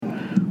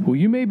Well,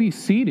 you may be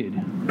seated.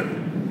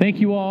 Thank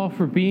you all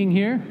for being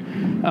here.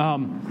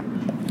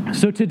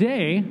 So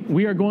today,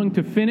 we are going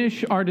to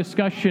finish our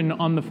discussion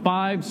on the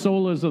 5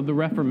 solas of the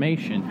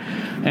Reformation.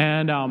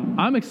 And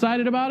I'm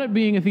excited about it,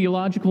 being a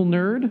theological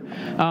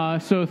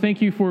nerd. So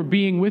thank you for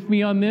being with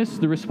me on this.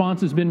 The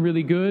response has been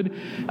really good.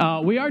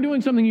 We are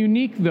doing something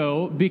unique,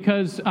 though,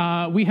 because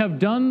we have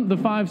done the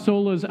 5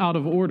 solas out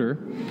of order.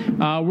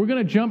 We're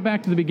going to jump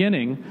back to the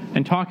beginning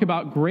and talk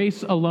about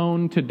grace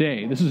alone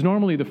today. This is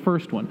normally the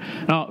first one.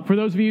 Now, for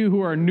those of you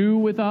who are new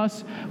with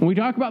us, when we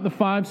talk about the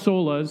 5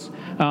 solas,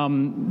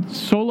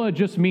 sola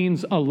just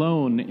means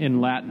alone in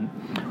Latin.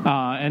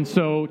 And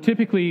so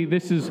typically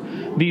this is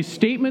these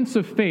statements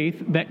of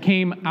faith that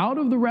came out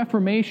of the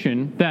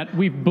Reformation that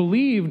we've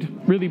believed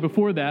really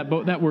before that,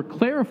 but that were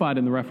clarified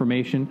in the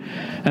Reformation.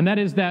 And that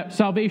is that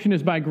salvation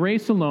is by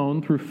grace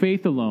alone, through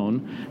faith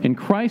alone, in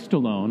Christ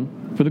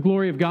alone, for the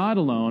glory of God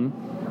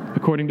alone,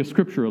 according to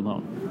Scripture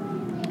alone.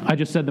 I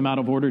just said them out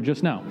of order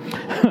just now.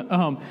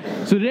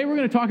 So today we're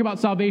going to talk about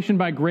salvation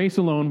by grace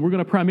alone. We're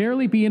going to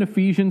primarily be in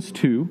Ephesians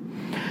 2.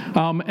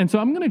 And so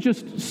I'm going to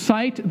just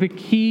cite the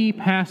key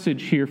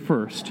passage here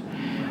first.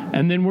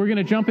 And then we're going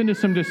to jump into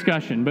some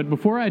discussion. But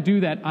before I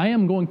do that, I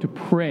am going to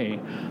pray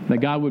that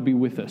God would be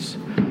with us.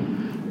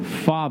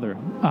 Father,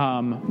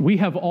 we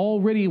have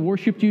already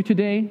worshiped you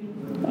today.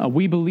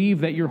 We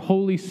believe that your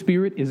Holy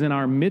Spirit is in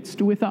our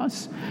midst with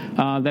us,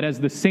 that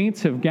as the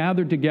saints have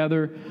gathered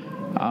together,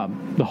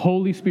 the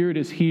Holy Spirit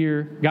is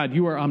here. God,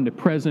 you are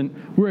omnipresent.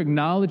 We're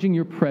acknowledging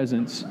your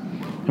presence,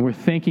 and we're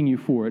thanking you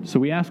for it. So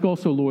we ask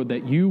also, Lord,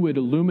 that you would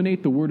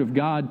illuminate the Word of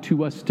God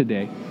to us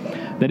today,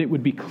 that it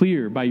would be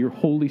clear by your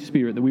Holy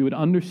Spirit, that we would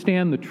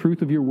understand the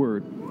truth of your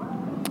Word.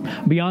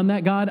 Beyond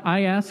that, God,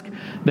 I ask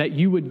that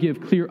you would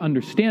give clear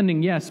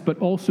understanding, yes, but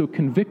also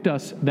convict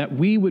us that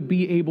we would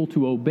be able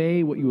to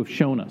obey what you have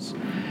shown us.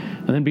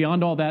 And then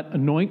beyond all that,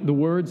 anoint the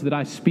words that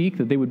I speak,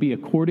 that they would be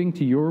according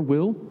to your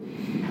will.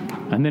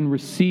 And then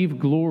receive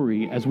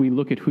glory as we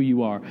look at who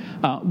you are.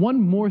 One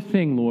more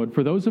thing, Lord,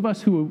 for those of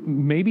us who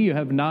maybe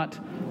have not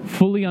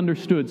fully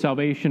understood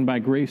salvation by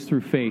grace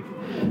through faith,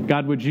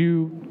 God, would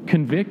you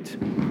convict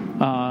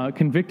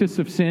us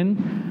of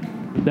sin,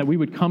 that we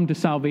would come to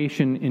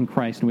salvation in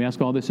Christ. And we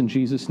ask all this in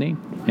Jesus' name.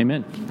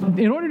 Amen.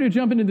 In order to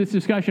jump into this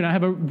discussion, I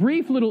have a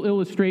brief little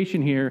illustration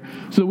here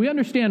so that we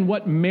understand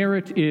what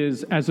merit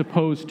is as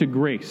opposed to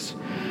grace.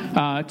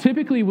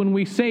 Typically, when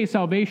we say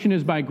salvation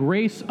is by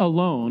grace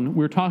alone,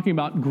 we're talking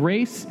about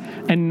grace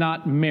and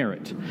not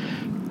merit.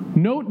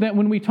 Note that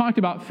when we talked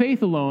about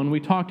faith alone, we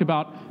talked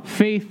about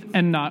faith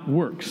and not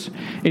works.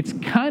 It's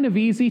kind of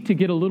easy to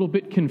get a little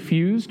bit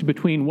confused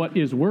between what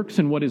is works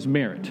and what is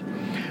merit.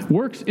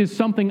 Works is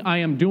something I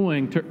am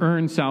doing to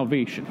earn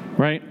salvation,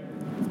 right?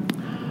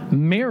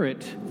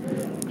 Merit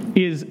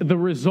is the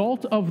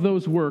result of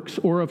those works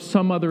or of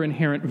some other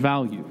inherent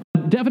value. The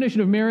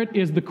definition of merit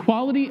is the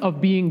quality of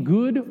being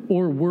good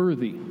or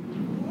worthy.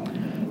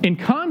 In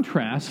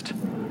contrast,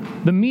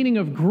 the meaning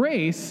of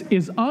grace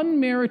is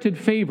unmerited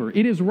favor.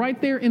 It is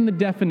right there in the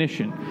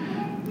definition.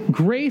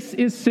 Grace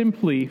is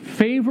simply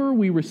favor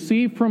we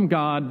receive from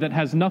God that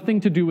has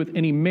nothing to do with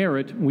any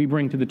merit we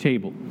bring to the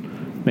table.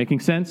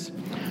 Making sense?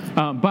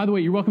 By the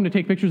way, you're welcome to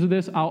take pictures of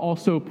this. I'll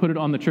also put it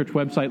on the church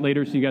website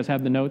later so you guys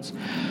have the notes.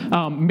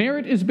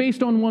 Merit is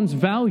based on one's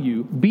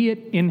value, be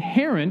it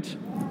inherent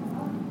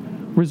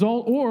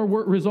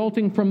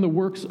resulting from the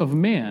works of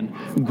man.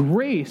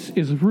 Grace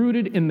is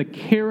rooted in the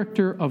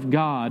character of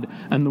God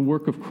and the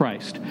work of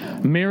Christ.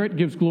 Merit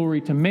gives glory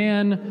to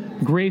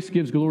man. Grace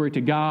gives glory to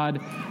God.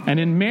 And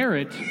in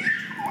merit,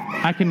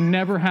 I can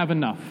never have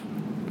enough.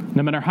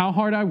 No matter how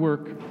hard I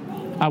work,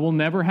 I will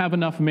never have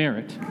enough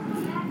merit.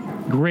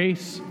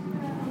 Grace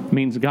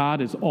means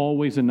God is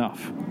always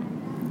enough.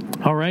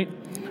 All right?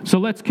 So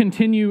let's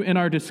continue in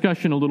our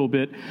discussion a little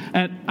bit.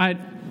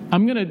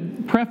 I'm going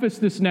to preface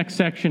this next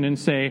section and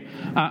say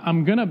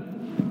I'm going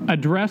to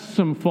address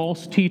some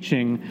false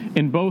teaching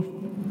in both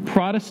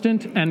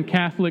Protestant and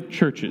Catholic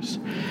churches.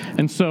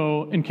 And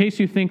so in case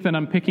you think that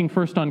I'm picking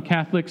first on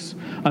Catholics,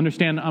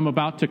 understand I'm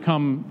about to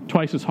come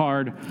twice as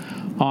hard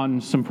on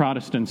some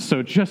Protestants.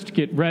 So just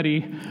get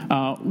ready.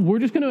 We're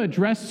just going to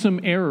address some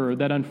error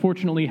that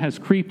unfortunately has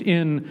creeped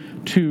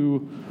in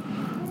to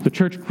the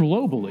church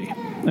globally.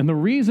 And the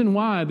reason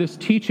why this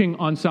teaching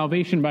on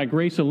salvation by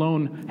grace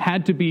alone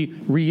had to be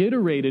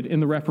reiterated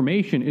in the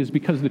Reformation is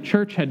because the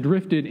church had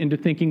drifted into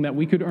thinking that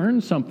we could earn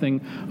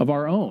something of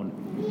our own.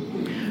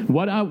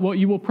 What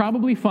you will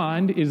probably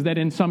find is that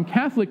in some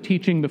Catholic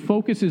teaching, the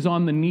focus is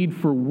on the need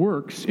for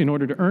works in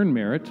order to earn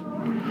merit.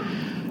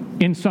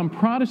 In some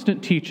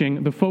Protestant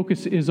teaching, the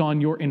focus is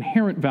on your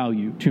inherent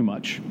value too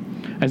much,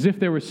 as if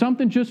there was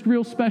something just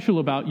real special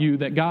about you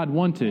that God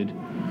wanted,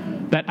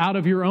 that out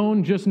of your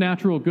own just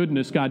natural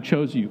goodness, God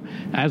chose you.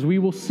 As we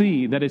will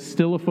see, that is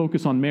still a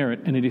focus on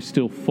merit, and it is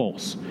still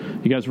false.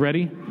 You guys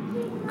ready?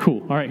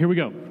 Cool. All right, here we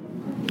go.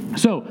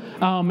 So,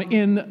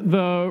 in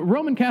the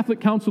Roman Catholic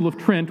Council of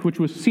Trent, which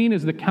was seen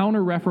as the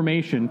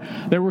Counter-Reformation,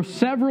 there were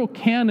several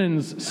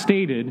canons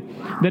stated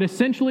that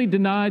essentially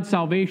denied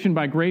salvation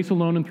by grace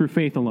alone and through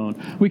faith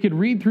alone. We could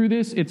read through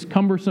this. It's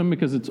cumbersome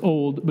because it's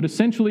old, but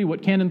essentially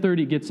what Canon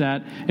 30 gets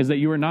at is that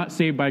you are not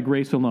saved by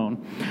grace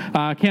alone.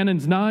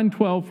 Canons 9,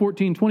 12,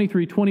 14,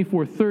 23,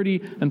 24,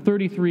 30, and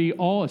 33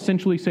 all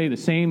essentially say the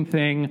same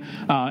thing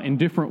in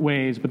different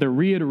ways, but they're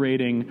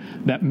reiterating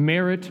that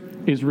merit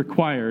is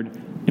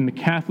required in the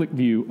Catholic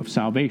view of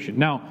salvation.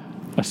 Now,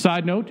 a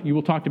side note, you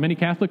will talk to many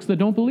Catholics that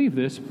don't believe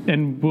this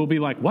and will be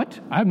like, what?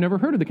 I've never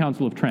heard of the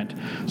Council of Trent.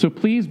 So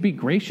please be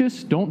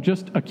gracious. Don't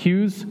just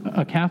accuse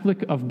a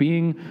Catholic of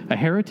being a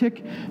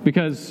heretic,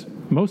 because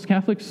most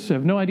Catholics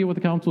have no idea what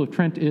the Council of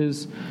Trent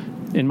is,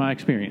 in my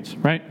experience,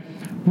 right?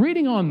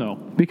 Reading on, though,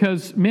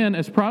 because, man,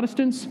 as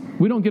Protestants,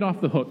 we don't get off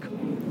the hook.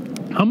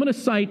 I'm going to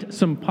cite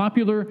some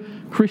popular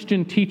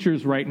Christian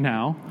teachers right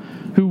now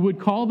who would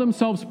call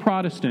themselves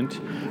Protestant,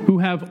 who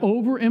have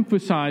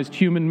overemphasized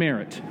human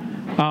merit.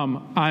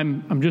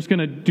 I'm just going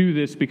to do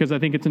this because I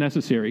think it's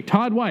necessary.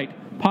 Todd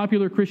White,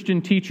 popular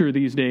Christian teacher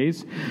these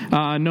days,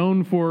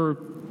 known for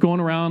going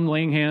around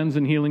laying hands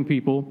and healing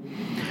people.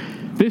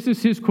 This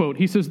is his quote.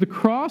 He says, "The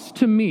cross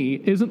to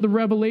me isn't the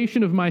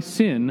revelation of my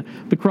sin.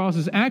 The cross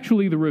is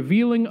actually the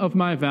revealing of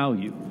my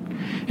value."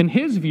 In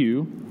his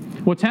view,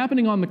 what's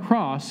happening on the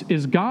cross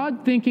is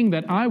God thinking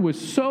that I was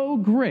so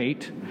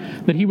great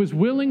that he was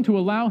willing to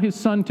allow his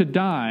son to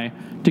die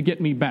to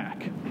get me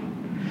back.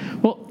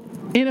 Well,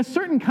 in a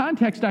certain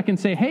context, I can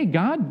say, hey,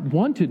 God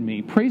wanted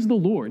me. Praise the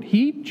Lord.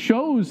 He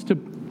chose to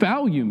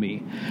value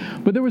me.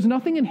 But there was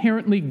nothing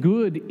inherently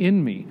good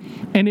in me.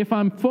 And if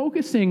I'm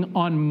focusing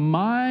on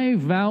my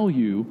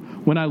value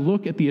when I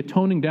look at the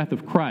atoning death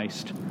of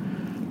Christ,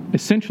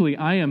 essentially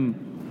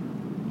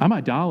I'm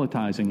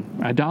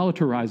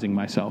idolatrizing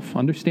myself.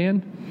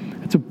 Understand?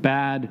 It's a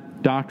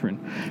bad doctrine.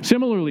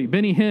 Similarly,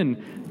 Benny Hinn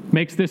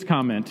makes this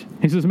comment.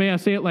 He says, may I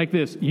say it like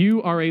this?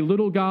 You are a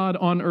little God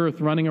on earth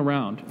running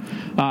around.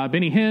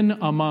 Benny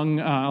Hinn,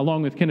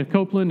 along with Kenneth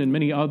Copeland and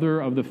many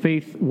other of the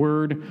faith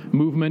word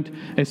movement,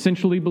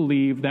 essentially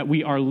believe that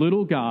we are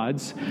little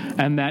gods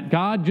and that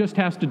God just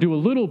has to do a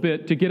little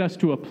bit to get us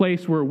to a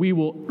place where we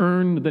will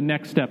earn the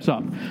next steps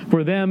up.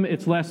 For them,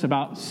 it's less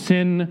about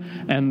sin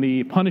and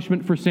the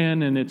punishment for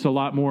sin, and it's a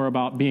lot more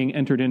about being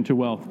entered into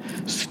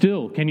wealth.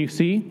 Still, can you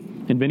see,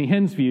 in Benny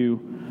Hinn's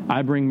view,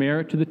 I bring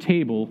merit to the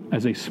table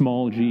as a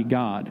small g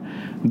God.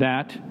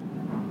 That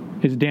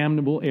is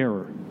damnable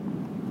error.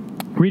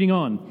 Reading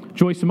on,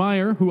 Joyce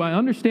Meyer, who I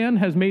understand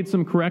has made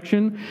some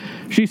correction,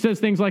 she says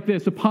things like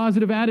this: a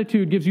positive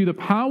attitude gives you the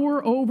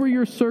power over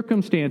your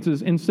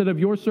circumstances instead of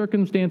your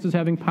circumstances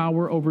having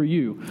power over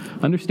you.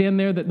 Understand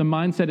there that the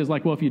mindset is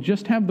like, well, if you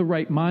just have the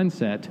right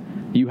mindset,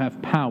 you have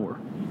power.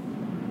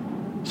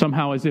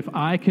 Somehow as if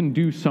I can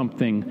do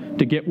something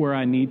to get where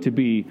I need to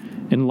be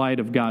in light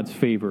of God's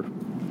favor.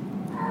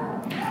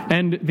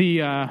 And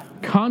the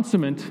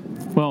consummate,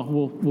 well,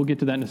 we'll get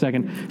to that in a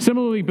second.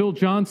 Similarly, Bill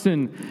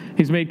Johnson,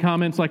 he's made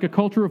comments like, a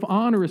culture of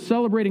honor is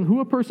celebrating who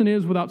a person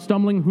is without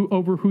stumbling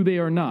over who they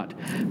are not.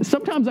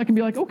 Sometimes I can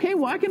be like, okay,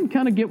 well, I can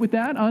kind of get with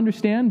that, I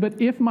understand,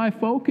 but if my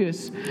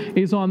focus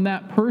is on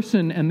that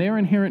person and their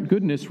inherent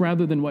goodness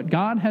rather than what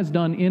God has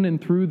done in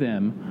and through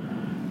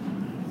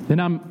them, then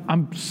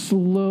I'm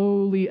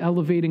slowly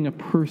elevating a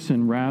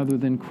person rather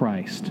than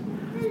Christ.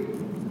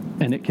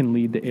 And it can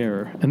lead to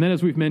error. And then,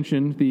 as we've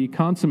mentioned, the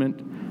consummate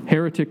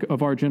heretic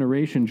of our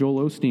generation,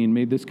 Joel Osteen,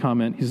 made this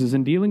comment. He says,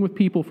 in dealing with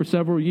people for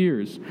several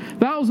years,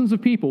 thousands of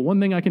people,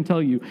 one thing I can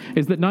tell you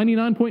is that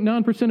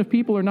 99.9% of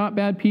people are not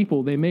bad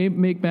people. They may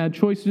make bad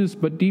choices,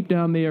 but deep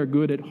down they are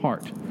good at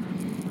heart.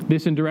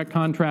 This in direct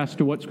contrast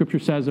to what Scripture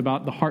says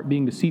about the heart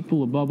being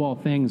deceitful above all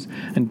things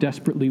and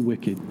desperately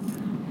wicked.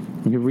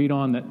 We can read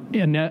on that,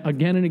 and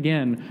again and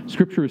again,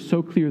 Scripture is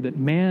so clear that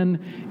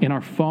man in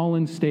our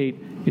fallen state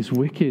is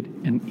wicked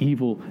and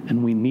evil,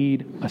 and we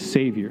need a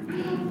Savior.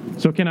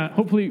 So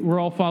hopefully we're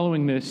all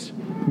following this,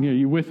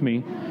 you with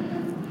me,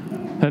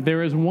 that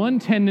there is one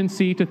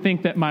tendency to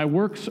think that my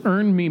works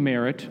earn me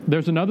merit.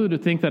 There's another to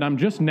think that I'm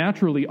just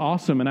naturally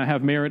awesome and I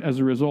have merit as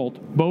a result.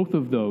 Both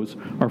of those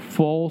are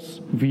false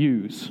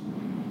views.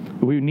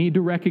 We need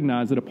to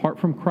recognize that apart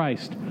from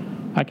Christ,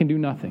 I can do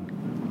nothing.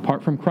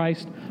 Apart from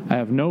Christ, I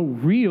have no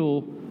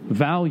real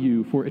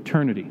value for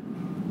eternity.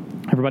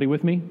 Everybody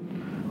with me?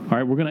 All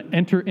right, we're going to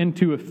enter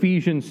into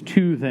Ephesians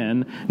 2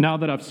 then, now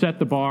that I've set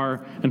the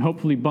bar and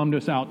hopefully bummed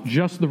us out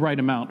just the right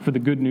amount for the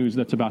good news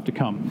that's about to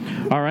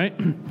come. All right,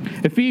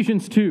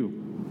 Ephesians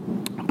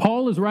 2.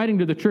 Paul is writing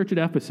to the church at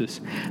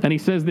Ephesus, and he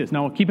says this.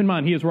 Now, keep in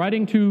mind, he is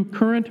writing to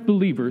current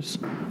believers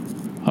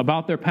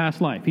about their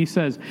past life. He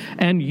says,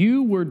 and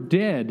you were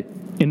dead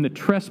in the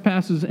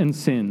trespasses and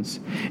sins,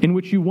 in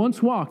which you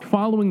once walked,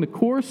 following the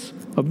course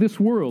of this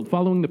world,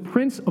 following the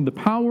prince of the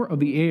power of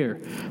the air,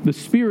 the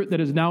spirit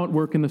that is now at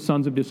work in the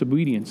sons of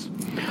disobedience,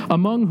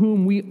 among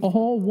whom we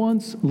all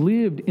once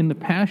lived in the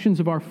passions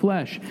of our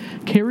flesh,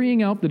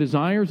 carrying out the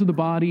desires of the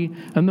body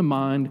and the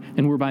mind,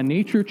 and were by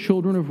nature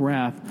children of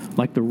wrath,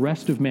 like the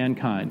rest of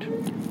mankind.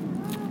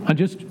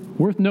 Just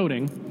worth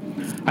noting,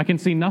 I can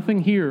see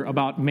nothing here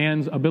about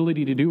man's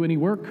ability to do any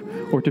work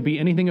or to be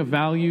anything of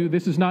value.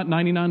 This is not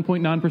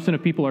 99.9%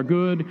 of people are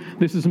good.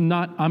 This is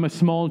not, I'm a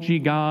small g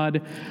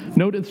God.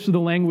 Notice the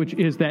language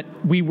is that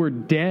we were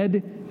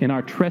dead in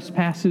our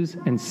trespasses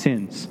and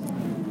sins.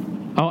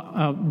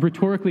 I'll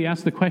rhetorically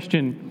ask the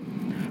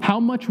question, how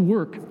much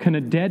work can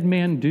a dead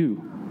man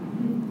do?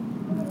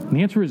 And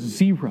the answer is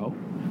 0.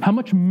 How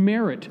much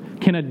merit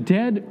can a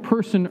dead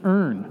person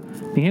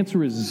earn? The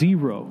answer is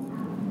 0.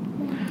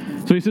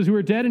 So he says, "You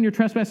were dead in your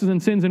trespasses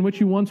and sins in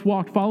which you once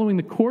walked, following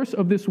the course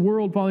of this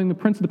world, following the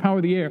prince of the power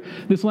of the air."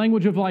 This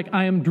language of like,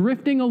 I am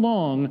drifting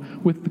along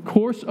with the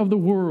course of the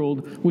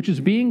world, which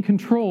is being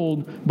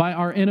controlled by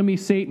our enemy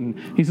Satan.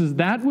 He says,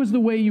 that was the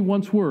way you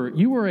once were.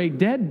 You were a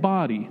dead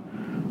body,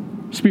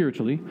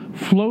 spiritually,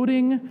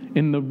 floating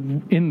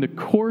in the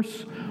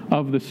course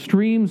of the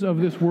streams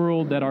of this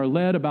world that are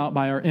led about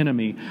by our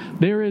enemy.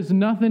 There is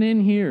nothing in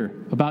here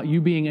about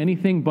you being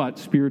anything but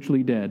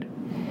spiritually dead.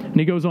 And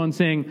he goes on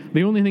saying,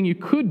 the only thing you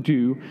could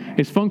do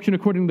is function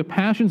according to the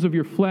passions of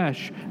your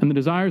flesh and the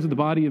desires of the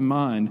body and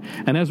mind.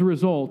 And as a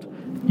result,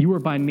 you are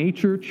by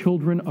nature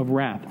children of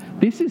wrath.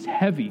 This is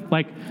heavy.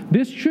 Like,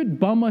 this should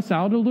bum us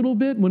out a little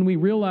bit when we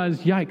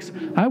realize, yikes,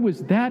 I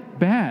was that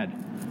bad.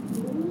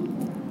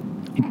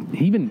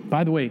 Even,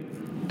 by the way,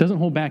 doesn't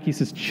hold back. He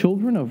says,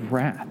 children of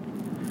wrath.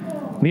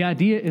 The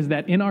idea is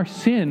that in our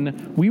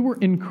sin, we were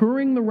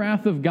incurring the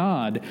wrath of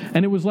God.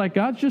 And it was like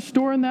God's just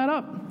storing that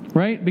up,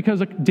 right?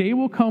 Because a day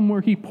will come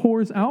where he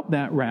pours out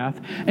that wrath.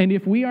 And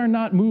if we are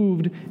not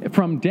moved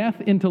from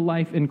death into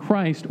life in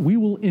Christ, we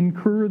will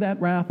incur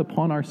that wrath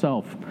upon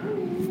ourselves.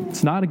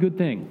 It's not a good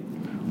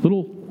thing.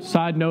 Little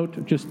side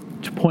note, just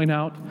to point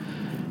out,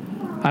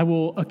 I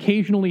will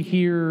occasionally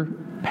hear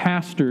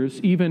pastors,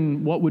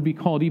 even what would be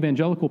called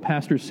evangelical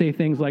pastors, say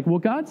things like, well,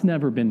 God's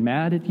never been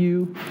mad at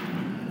you.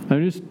 I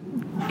just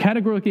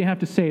categorically have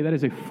to say that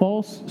is a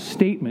false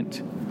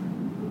statement.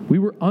 We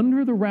were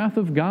under the wrath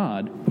of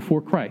God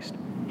before Christ.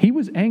 He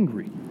was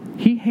angry.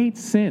 He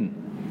hates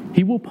sin.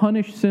 He will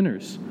punish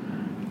sinners.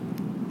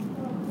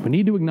 We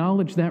need to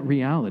acknowledge that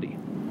reality.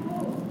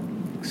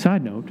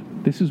 Side note,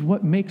 this is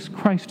what makes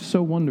Christ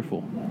so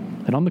wonderful.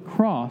 That on the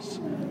cross,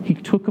 he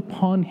took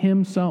upon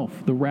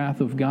himself the wrath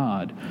of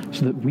God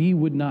so that we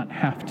would not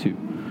have to.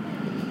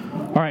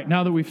 All right,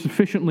 now that we've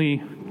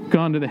sufficiently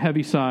gone to the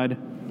heavy side,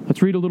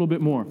 let's read a little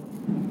bit more.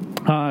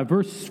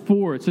 Verse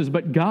 4, it says,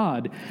 "But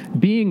God,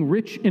 being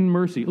rich in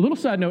mercy." A little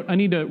side note,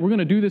 we're going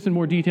to do this in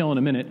more detail in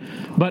a minute,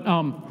 but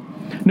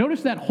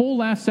notice that whole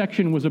last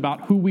section was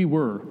about who we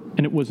were,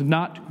 and it was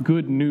not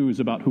good news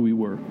about who we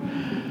were.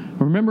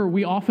 Remember,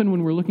 we often,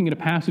 when we're looking at a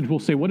passage, we'll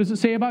say, what does it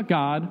say about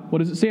God? What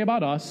does it say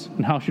about us?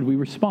 And how should we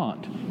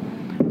respond?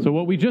 So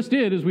what we just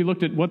did is we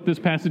looked at what this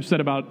passage said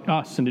about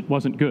us, and it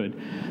wasn't good.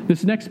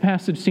 This next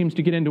passage seems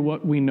to get into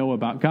what we know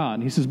about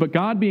God. He says, "But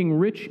God, being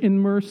rich in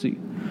mercy,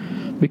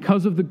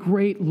 because of the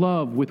great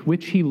love with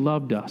which he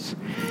loved us,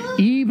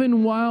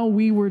 even while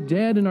we were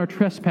dead in our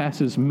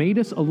trespasses, made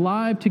us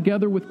alive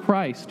together with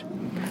Christ.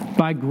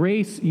 By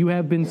grace you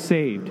have been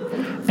saved,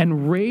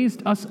 and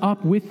raised us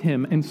up with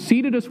him, and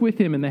seated us with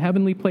him in the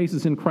heavenly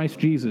places in Christ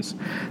Jesus,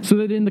 so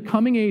that in the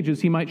coming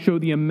ages he might show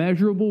the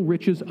immeasurable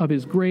riches of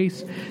his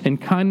grace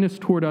and kindness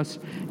toward us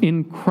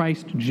in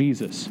Christ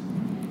Jesus."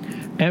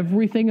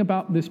 Everything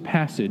about this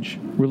passage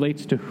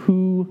relates to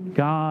who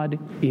God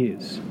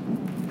is.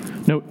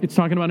 No, it's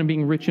talking about him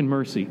being rich in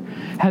mercy,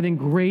 having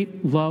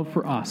great love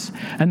for us,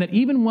 and that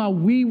even while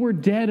we were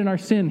dead in our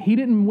sin, he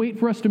didn't wait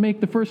for us to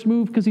make the first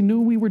move because he knew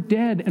we were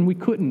dead and we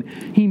couldn't.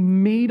 He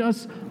made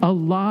us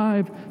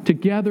alive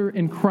together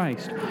in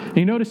Christ. And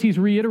you notice he's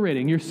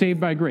reiterating, you're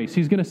saved by grace.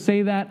 He's going to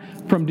say that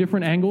from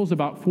different angles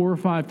about 4 or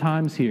 5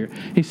 times here.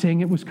 He's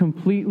saying it was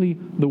completely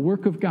the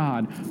work of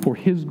God for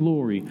his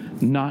glory,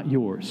 not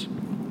yours.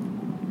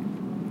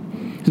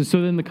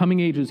 So that in the coming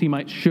ages he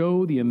might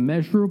show the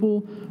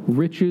immeasurable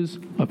riches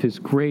of his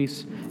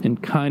grace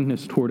and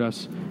kindness toward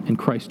us in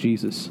Christ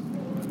Jesus.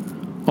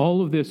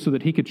 All of this so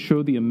that he could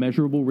show the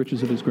immeasurable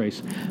riches of his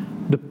grace.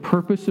 The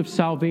purpose of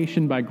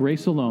salvation by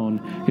grace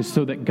alone is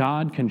so that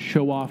God can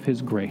show off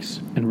his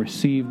grace and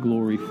receive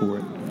glory for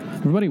it.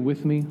 Everybody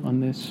with me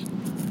on this?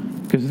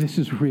 Because this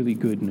is really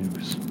good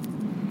news.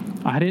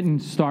 I didn't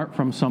start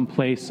from some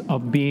place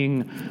of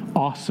being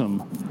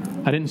awesome.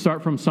 I didn't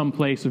start from some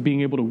place of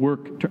being able to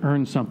work to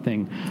earn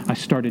something. I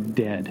started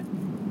dead.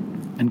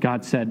 And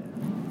God said,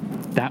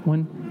 that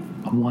one,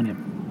 I want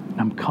him.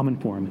 I'm coming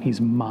for him.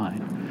 He's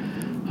mine.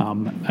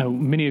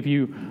 Many of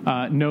you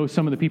know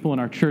some of the people in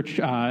our church,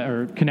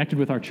 or connected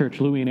with our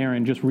church. Louie and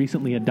Aaron just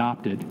recently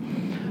adopted.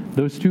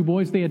 Those 2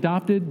 boys they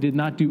adopted did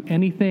not do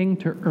anything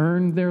to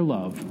earn their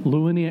love.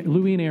 Louie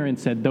and Aaron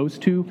said, those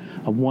 2,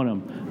 I want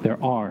them.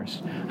 They're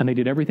ours. And they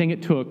did everything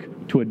it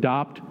took to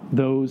adopt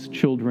those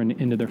children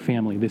into their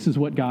family. This is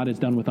what God has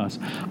done with us.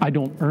 I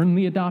don't earn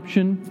the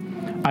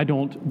adoption. I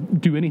don't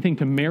do anything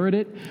to merit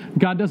it.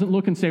 God doesn't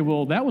look and say,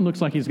 well, that one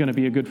looks like he's going to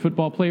be a good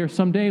football player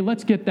someday.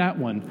 Let's get that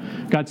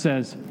one. God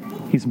says,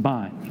 he's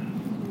mine.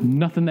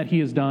 Nothing that he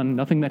has done,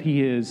 nothing that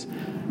he is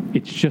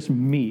It's just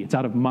me. It's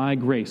out of my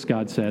grace,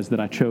 God says, that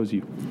I chose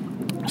you.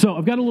 So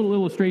I've got a little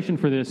illustration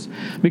for this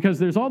because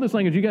there's all this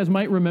language. You guys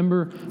might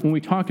remember when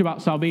we talked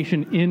about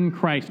salvation in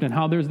Christ and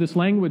how there's this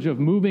language of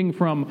moving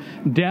from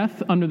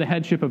death under the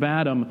headship of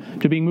Adam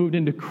to being moved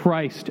into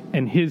Christ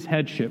and his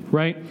headship,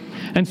 right?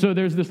 And so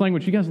there's this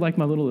language. You guys like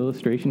my little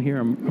illustration here?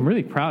 I'm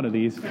really proud of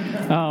these.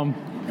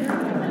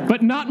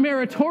 But not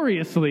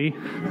meritoriously.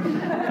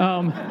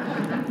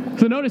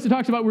 So notice it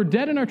talks about we're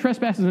dead in our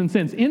trespasses and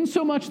sins,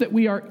 insomuch that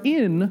we are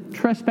in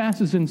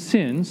trespasses and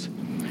sins.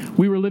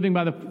 We were living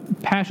by the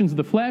passions of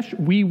the flesh.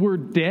 We were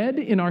dead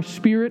in our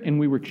spirit, and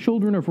we were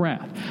children of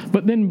wrath.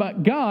 But then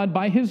God,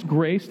 by his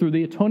grace, through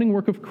the atoning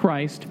work of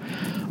Christ,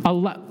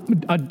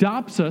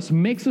 adopts us,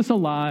 makes us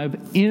alive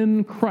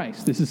in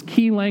Christ. This is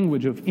key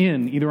language of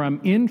in. Either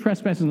I'm in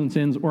trespasses and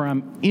sins, or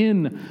I'm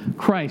in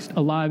Christ,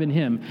 alive in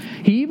him.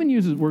 He even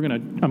uses,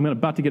 I'm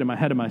about to get in my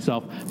head of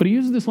myself, but he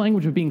uses this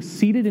language of being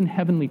seated in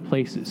heavenly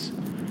places.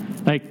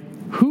 Like,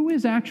 who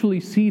is actually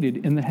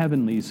seated in the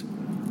heavenlies?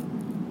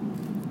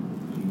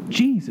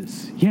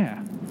 Jesus,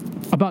 yeah.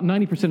 About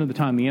 90% of the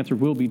time, the answer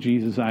will be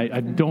Jesus. I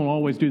don't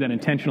always do that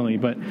intentionally,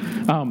 but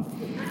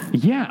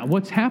yeah,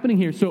 what's happening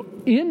here? So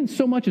in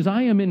so much as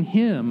I am in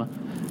him,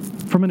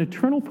 from an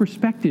eternal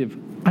perspective,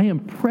 I am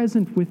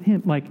present with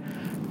him. Like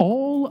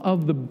all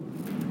of the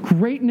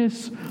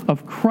greatness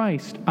of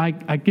Christ, I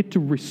get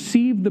to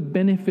receive the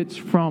benefits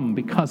from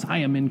because I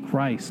am in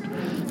Christ.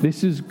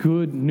 This is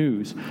good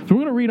news. So we're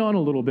going to read on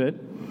a little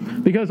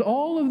bit because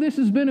all of this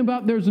has been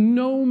about there's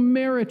no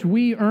merit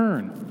we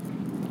earn.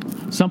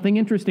 Something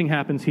interesting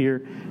happens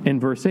here in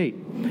verse 8.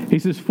 He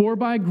says, "For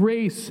by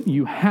grace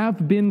you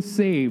have been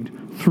saved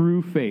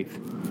through faith.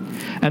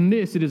 And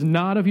this, it is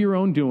not of your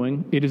own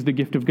doing, it is the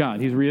gift of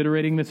God." He's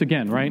reiterating this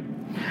again, right?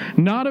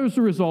 "Not as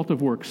a result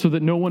of works, so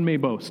that no one may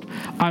boast."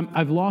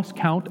 I've lost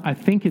count. I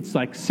think it's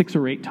like 6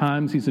 or 8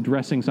 times he's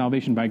addressing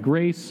salvation by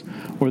grace,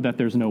 or that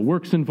there's no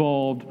works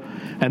involved.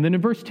 And then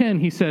in verse 10,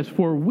 he says,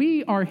 "For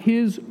we are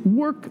his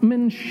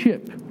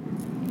workmanship,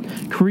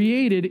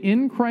 created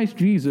in Christ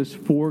Jesus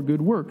for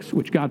good works,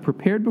 which God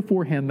prepared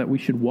beforehand that we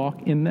should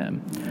walk in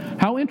them."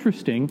 How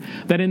interesting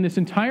that in this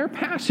entire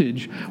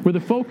passage where the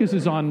focus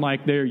is on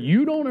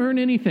you don't earn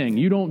anything,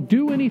 you don't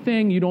do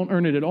anything, you don't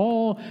earn it at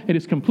all, it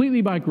is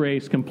completely by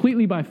grace,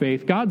 completely by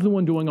faith, God's the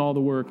one doing all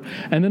the work,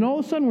 and then all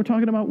of a sudden we're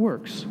talking about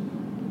works.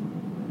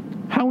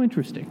 How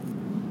interesting,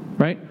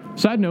 right?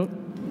 Side note,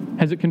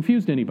 has it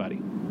confused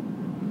anybody?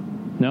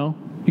 No?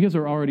 You guys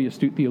are already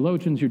astute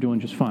theologians. You're doing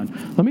just fine.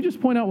 Let me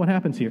just point out what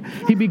happens here.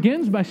 He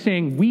begins by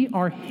saying, we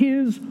are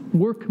his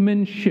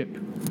workmanship.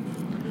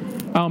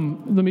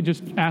 Let me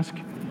just ask,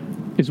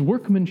 is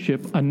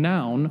workmanship a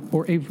noun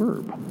or a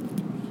verb?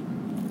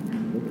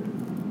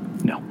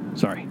 No,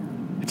 sorry.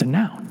 It's a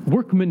noun.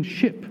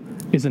 Workmanship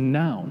is a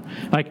noun.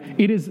 Like,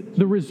 it is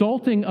the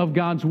resulting of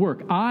God's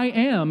work. I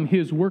am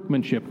his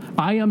workmanship.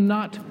 I am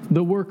not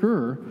the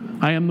worker.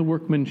 I am the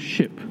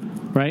workmanship,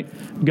 right?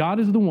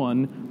 God is the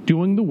one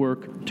doing the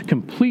work to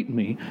complete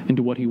me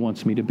into what he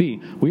wants me to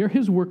be. We are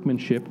his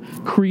workmanship,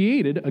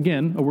 created,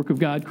 again, a work of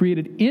God,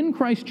 created in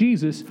Christ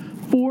Jesus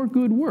for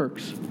good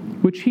works,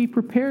 which he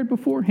prepared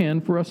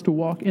beforehand for us to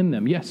walk in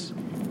them. Yes?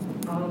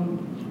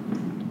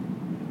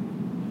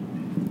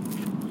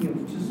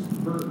 Just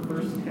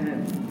verse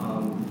 10,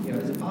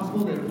 is it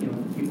possible that,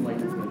 people like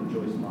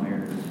Joyce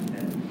Meyer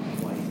and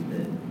White,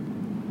 that,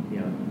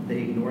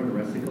 they ignore the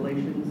rest of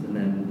Galatians and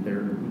then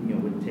they're,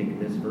 would take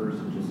this verse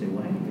and just say,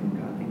 well, hey,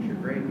 God thinks you're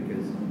great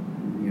because,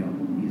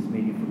 he's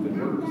made you for good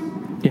works.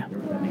 Yeah.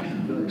 That makes you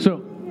good.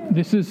 So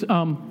this is,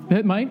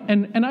 it might,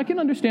 and I can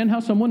understand how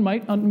someone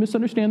might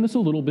misunderstand this a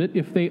little bit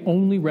if they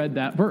only read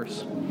that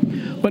verse.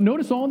 But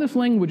notice all this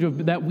language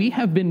of that we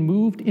have been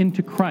moved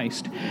into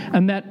Christ,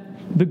 and that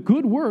the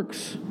good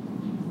works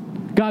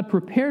God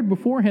prepared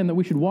beforehand that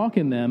we should walk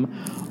in them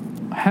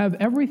have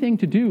everything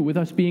to do with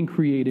us being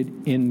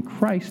created in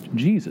Christ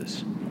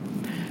Jesus.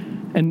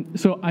 And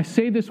so I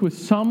say this with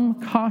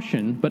some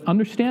caution, but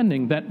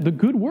understanding that the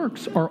good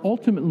works are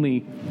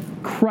ultimately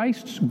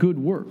Christ's good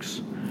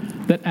works.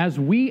 That as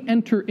we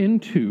enter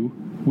into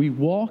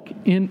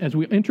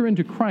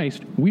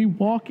Christ, we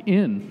walk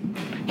in.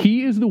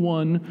 He is the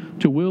one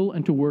to will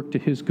and to work to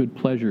his good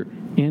pleasure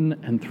in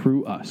and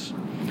through us.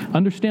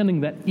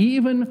 Understanding that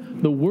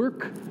even the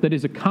work that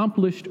is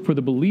accomplished for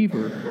the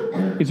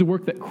believer is a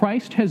work that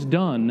Christ has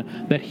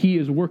done, that he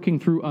is working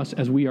through us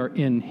as we are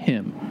in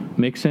him.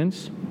 Make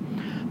sense?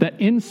 That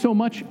in so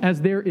much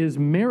as there is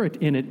merit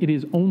in it, it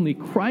is only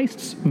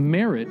Christ's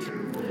merit.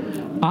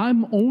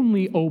 I'm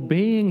only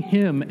obeying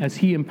him as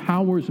he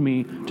empowers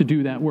me to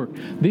do that work.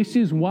 This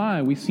is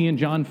why we see in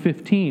John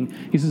 15,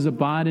 he says,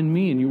 "Abide in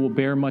me and you will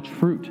bear much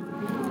fruit."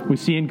 We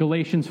see in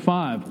Galatians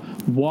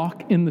 5,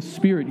 "Walk in the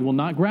Spirit. You will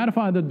not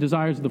gratify the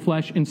desires of the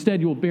flesh.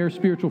 Instead, you will bear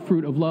spiritual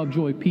fruit of love,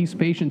 joy, peace,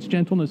 patience,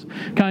 gentleness,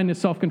 kindness,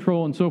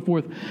 self-control," and so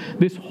forth.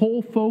 This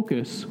whole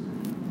focus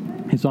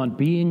is on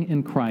being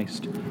in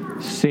Christ,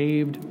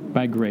 saved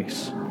by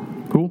grace.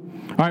 Cool?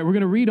 All right, we're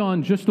going to read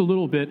on just a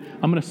little bit.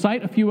 I'm going to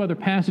cite a few other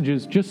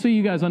passages just so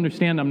you guys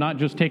understand I'm not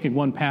just taking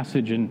one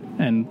passage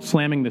and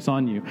slamming this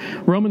on you.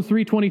 Romans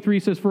 3:23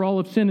 says, "For all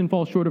have sinned and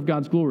fall short of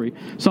God's glory."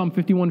 Psalm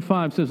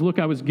 51:5 says, "Look,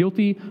 I was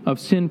guilty of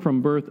sin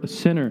from birth, a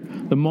sinner,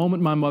 the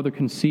moment my mother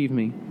conceived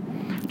me."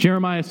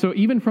 Jeremiah, so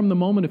even from the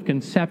moment of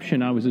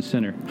conception, I was a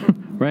sinner,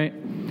 right?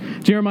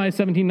 Jeremiah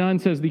 17:9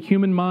 says, "The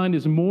human mind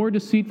is more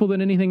deceitful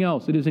than anything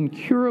else. It is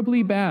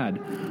incurably bad.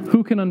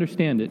 Who can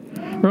understand it?"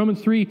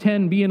 Romans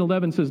 3:10b and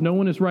 11 says, "No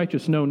one is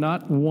righteous, no,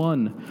 not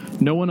one.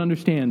 No one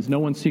understands, no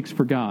one seeks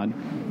for God."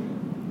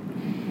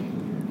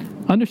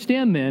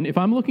 Understand then, if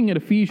I'm looking at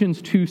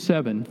Ephesians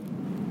 2:7,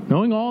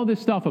 knowing all this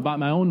stuff about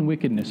my own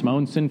wickedness, my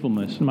own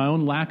sinfulness, my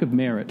own lack of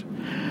merit,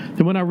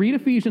 then when I read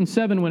Ephesians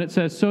 7, when it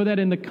says, "So that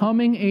in the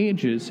coming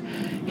ages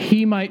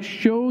he might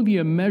show the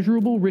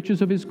immeasurable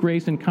riches of his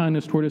grace and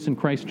kindness toward us in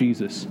Christ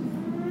Jesus."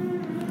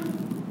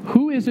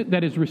 Who is it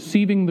that is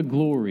receiving the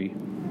glory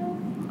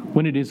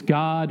when it is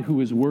God who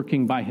is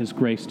working by his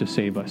grace to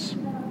save us?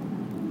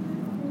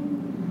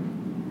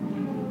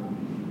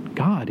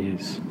 God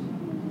is.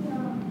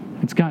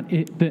 It's God.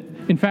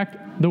 In fact,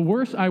 the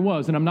worse I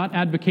was, and I'm not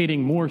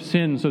advocating more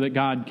sin so that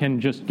God can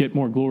just get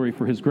more glory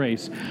for his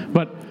grace,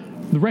 but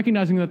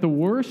recognizing that the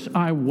worse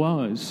I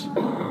was,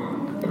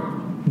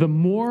 the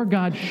more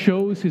God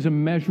shows his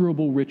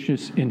immeasurable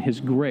riches in his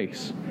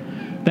grace.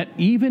 That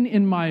even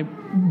in my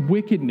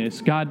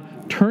wickedness, God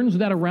turns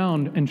that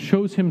around and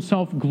shows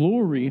himself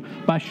glory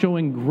by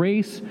showing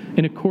grace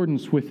in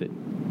accordance with it.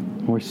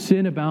 Where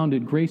sin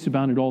abounded, grace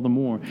abounded all the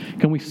more.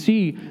 Can we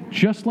see,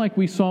 just like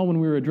we saw when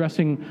we were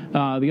addressing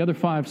the other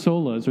 5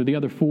 solas, or the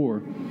other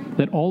 4,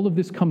 that all of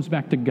this comes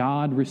back to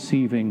God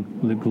receiving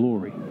the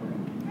glory?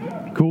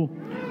 Cool?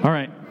 All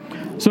right.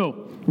 So,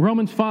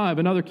 Romans 5,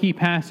 another key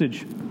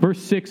passage. Verse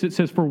 6, it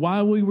says, "For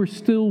while we were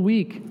still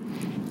weak,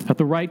 at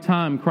the right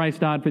time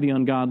Christ died for the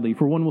ungodly.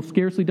 For one will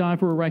scarcely die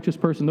for a righteous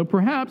person, though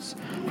perhaps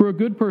for a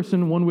good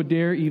person one would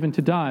dare even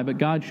to die. But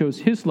God shows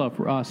his love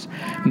for us,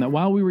 and that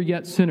while we were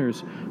yet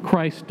sinners,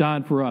 Christ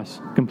died for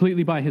us,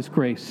 completely by his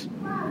grace."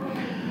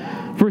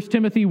 1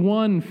 Timothy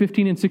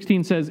 1:15 and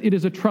 16 says, "It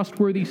is a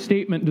trustworthy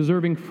statement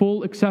deserving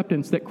full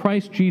acceptance that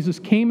Christ Jesus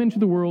came into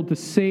the world to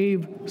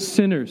save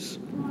sinners.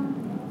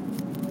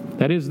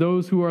 That is,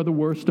 those who are the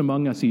worst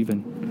among us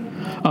even,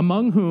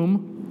 among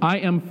whom I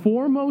am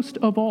foremost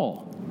of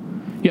all.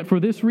 Yet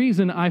for this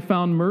reason I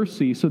found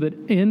mercy, so that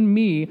in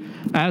me,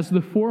 as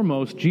the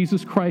foremost,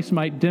 Jesus Christ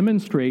might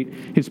demonstrate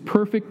his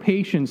perfect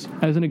patience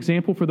as an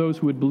example for those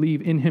who would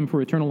believe in him for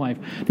eternal life."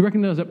 Do you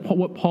recognize that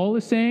what Paul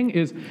is saying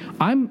is,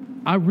 I'm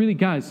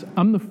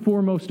the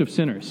foremost of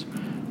sinners.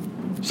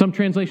 Some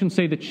translations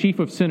say the chief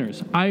of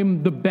sinners.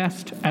 I'm the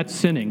best at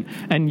sinning.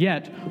 And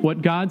yet,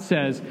 what God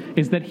says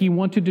is that he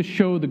wanted to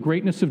show the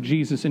greatness of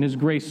Jesus and his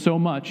grace so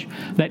much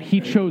that he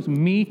chose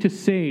me to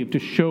save, to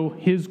show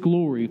his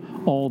glory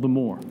all the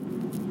more.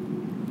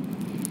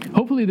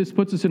 Hopefully this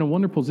puts us in a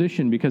wonderful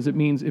position, because it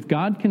means if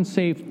God can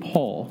save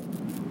Paul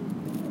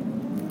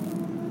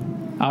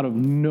out of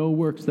no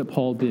works that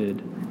Paul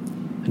did,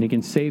 then he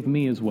can save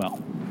me as well.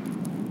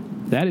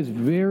 That is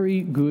very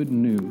good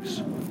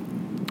news.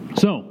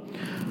 So,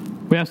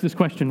 we ask this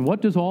question,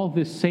 what does all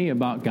this say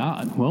about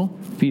God? Well,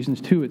 Ephesians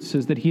 2, it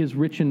says that he is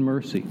rich in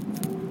mercy.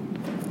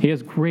 He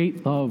has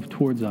great love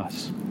towards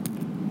us.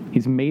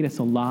 He's made us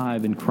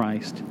alive in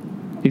Christ.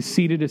 He's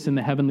seated us in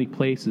the heavenly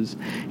places.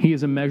 He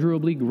is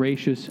immeasurably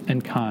gracious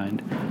and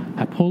kind.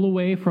 I pull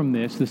away from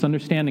this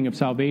understanding of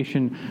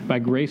salvation by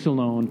grace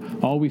alone,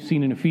 all we've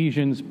seen in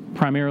Ephesians,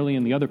 primarily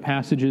in the other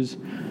passages,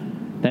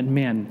 that,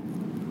 man,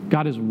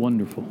 God is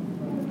wonderful.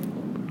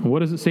 What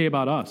does it say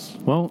about us?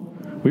 Well,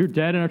 we were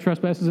dead in our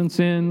trespasses and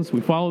sins. We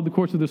followed the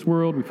course of this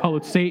world. We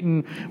followed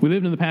Satan. We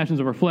lived in the passions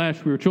of our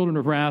flesh. We were children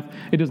of wrath.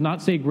 It does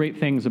not say great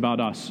things about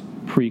us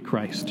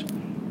pre-Christ.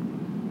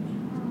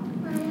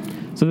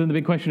 So then the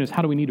big question is,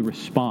 how do we need to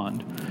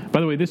respond? By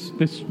the way,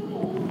 this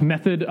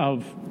method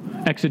of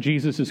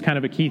exegesis is kind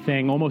of a key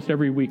thing. Almost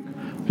every week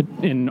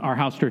in our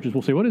house churches,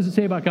 we'll say, what does it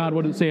say about God?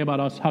 What does it say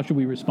about us? How should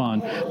we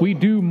respond? We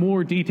do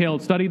more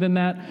detailed study than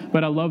that,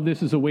 but I love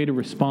this as a way to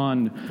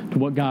respond to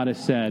what God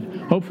has said.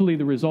 Hopefully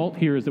the result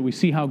here is that we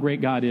see how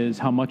great God is,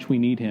 how much we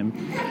need him.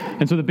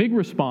 And so the big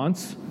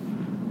response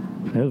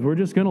is we're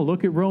just going to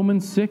look at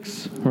Romans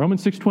 6.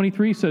 Romans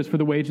 6:23 says, "For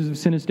the wages of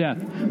sin is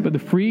death, but the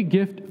free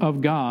gift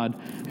of God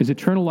is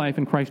eternal life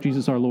in Christ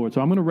Jesus our Lord." So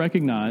I'm going to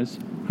recognize,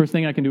 first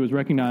thing I can do is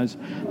recognize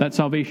that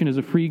salvation is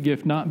a free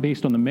gift not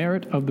based on the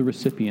merit of the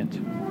recipient.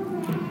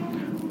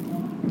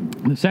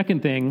 The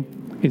second thing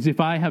is, if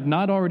I have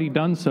not already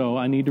done so,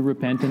 I need to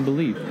repent and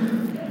believe.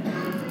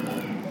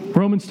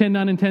 Romans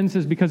 10:9 and 10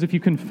 says, "Because if you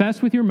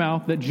confess with your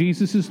mouth that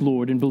Jesus is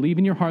Lord and believe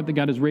in your heart that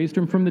God has raised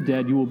him from the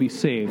dead, you will be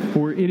saved.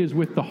 For it is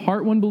with the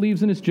heart one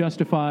believes and is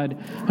justified,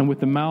 and with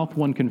the mouth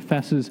one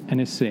confesses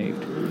and is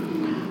saved."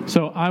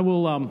 So I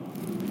will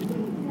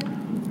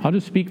I'll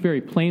just speak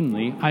very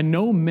plainly. I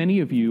know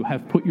many of you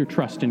have put your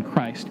trust in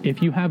Christ.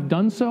 If you have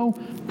done so,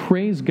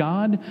 praise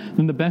God.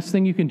 Then the best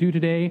thing you can do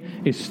today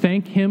is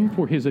thank Him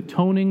for His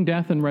atoning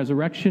death and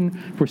resurrection,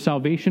 for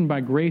salvation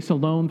by grace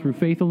alone, through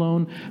faith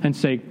alone, and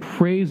say,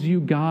 praise you,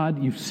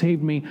 God, you've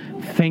saved me.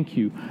 Thank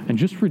you. And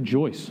just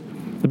rejoice.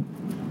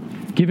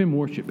 Give Him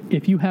worship.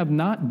 If you have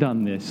not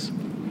done this,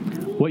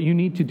 what you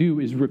need to do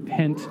is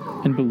repent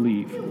and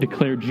believe.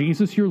 Declare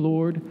Jesus your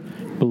Lord.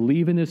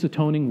 Believe in His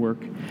atoning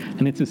work,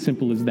 and it's as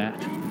simple as that.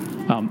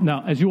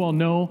 Now, as you all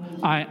know,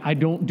 I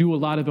don't do a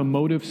lot of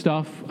emotive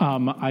stuff.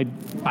 I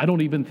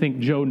don't even think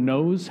Joe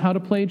knows how to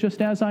play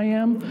Just As I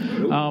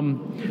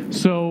Am.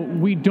 So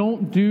we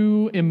don't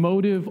do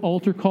emotive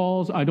altar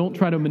calls. I don't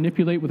try to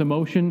manipulate with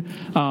emotion.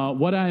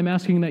 What I am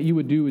asking that you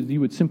would do is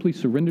you would simply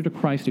surrender to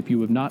Christ if you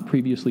have not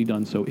previously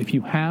done so. If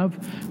you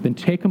have, then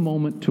take a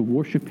moment to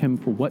worship Him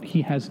for what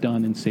He has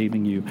done in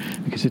saving you,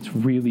 because it's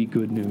really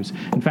good news.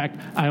 In fact,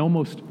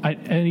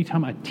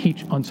 anytime I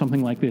teach on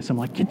something like this, I'm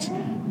like, it's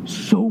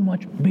so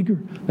much bigger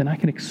than I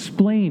can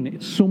explain.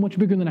 It's so much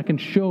bigger than I can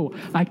show.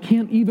 I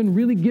can't even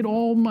really get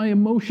all my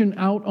emotion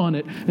out on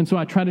it. And so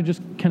I try to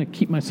just kind of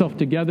keep myself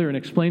together and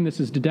explain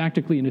this as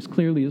didactically and as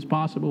clearly as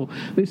possible.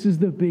 This is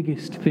the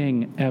biggest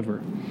thing ever.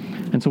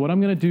 And so what I'm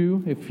going to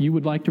do, if you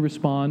would like to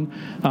respond,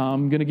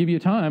 I'm going to give you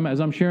time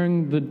as I'm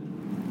sharing the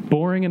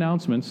boring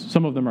announcements.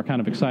 Some of them are kind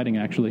of exciting,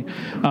 actually,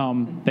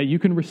 that you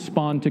can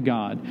respond to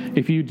God.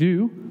 If you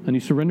do, and you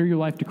surrender your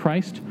life to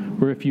Christ,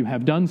 or if you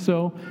have done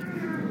so,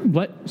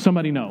 let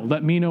somebody know.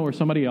 Let me know or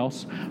somebody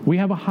else. We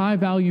have a high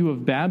value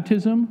of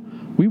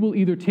baptism. We will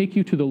either take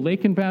you to the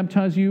lake and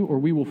baptize you, or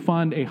we will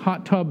find a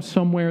hot tub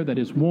somewhere that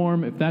is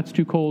warm. If that's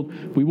too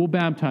cold, we will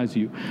baptize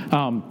you.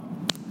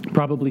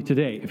 Probably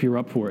today, if you're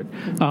up for it.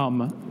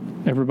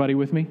 Everybody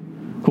with me?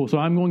 Cool. So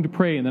I'm going to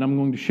pray, and then I'm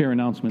going to share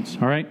announcements.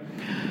 All right?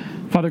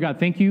 Father God,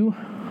 thank you.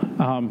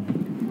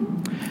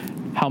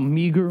 How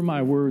meager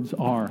my words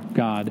are,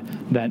 God,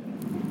 that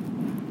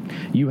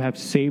you have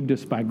saved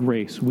us by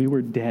grace. We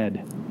were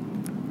dead.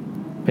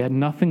 We had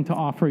nothing to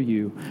offer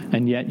you,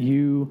 and yet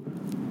you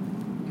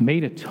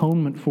made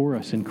atonement for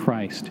us in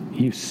Christ.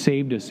 You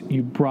saved us.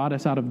 You brought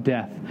us out of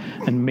death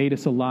and made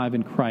us alive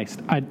in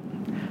Christ.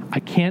 I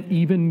can't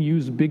even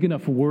use big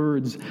enough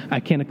words. I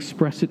can't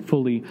express it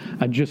fully.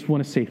 I just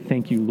want to say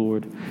thank you,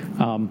 Lord.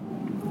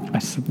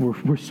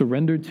 We're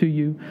surrendered to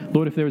you.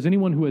 Lord, if there is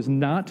anyone who has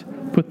not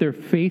put their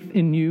faith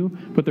in you,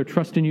 put their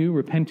trust in you,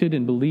 repented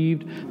and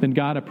believed, then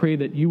God, I pray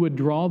that you would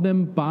draw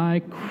them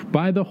by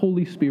the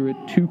Holy Spirit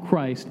to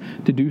Christ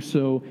to do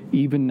so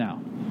even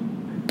now.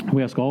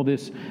 We ask all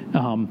this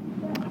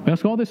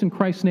in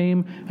Christ's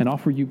name and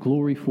offer you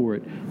glory for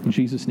it. In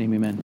Jesus' name,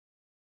 amen.